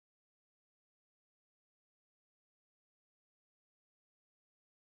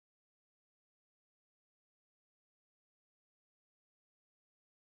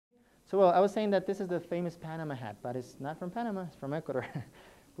So well, I was saying that this is the famous Panama hat, but it's not from Panama, it's from Ecuador.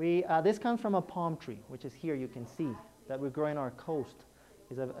 This comes from a palm tree, which is here, you can see, that we grow in our coast.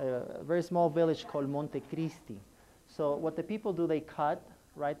 It's a very small village called Monte Cristi. So what the people do, they cut,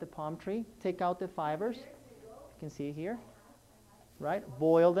 right, the palm tree, take out the fibers, you can see here, right,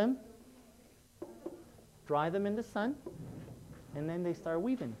 boil them, dry them in the sun, and then they start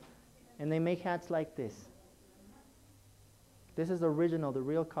weaving. And they make hats like this. This is the original, the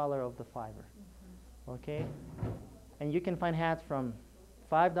real color of the fiber. Okay? And you can find hats from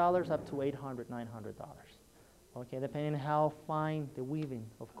 $5 up to $800, $900. Okay, depending on how fine the weaving,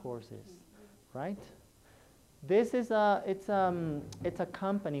 of course, is. Right? This is it's a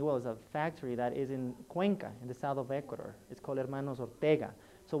company, well, it's a factory that is in Cuenca, in the south of Ecuador. It's called Hermanos Ortega.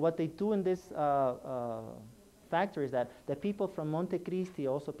 So what they do in this factory is that the people from Monte Cristi,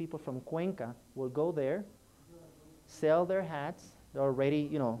 also people from Cuenca, will go there, sell their hats. They're already,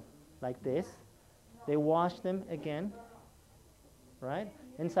 you know, like this. They wash them again, right?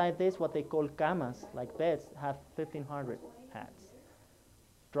 Inside this, what they call camas, like beds, have 1,500 hats.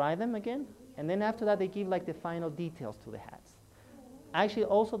 Dry them again, and then after that, they give like the final details to the hats. Actually,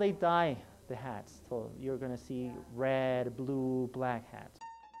 also they dye the hats. So you're going to see red, blue, black hats.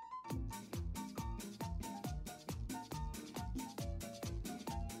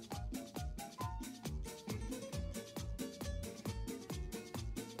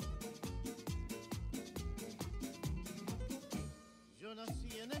 Yo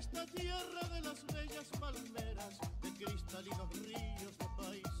nací en esta tierra de las bellas palmeras, de cristalinos ríos, de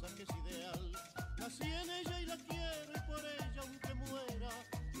paisajes ideal. Nací en ella y la quiero, y por ella aunque muera,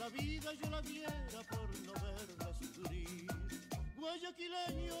 la vida yo la diera por no verla sufrir.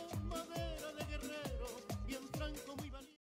 Guayaquileño, madera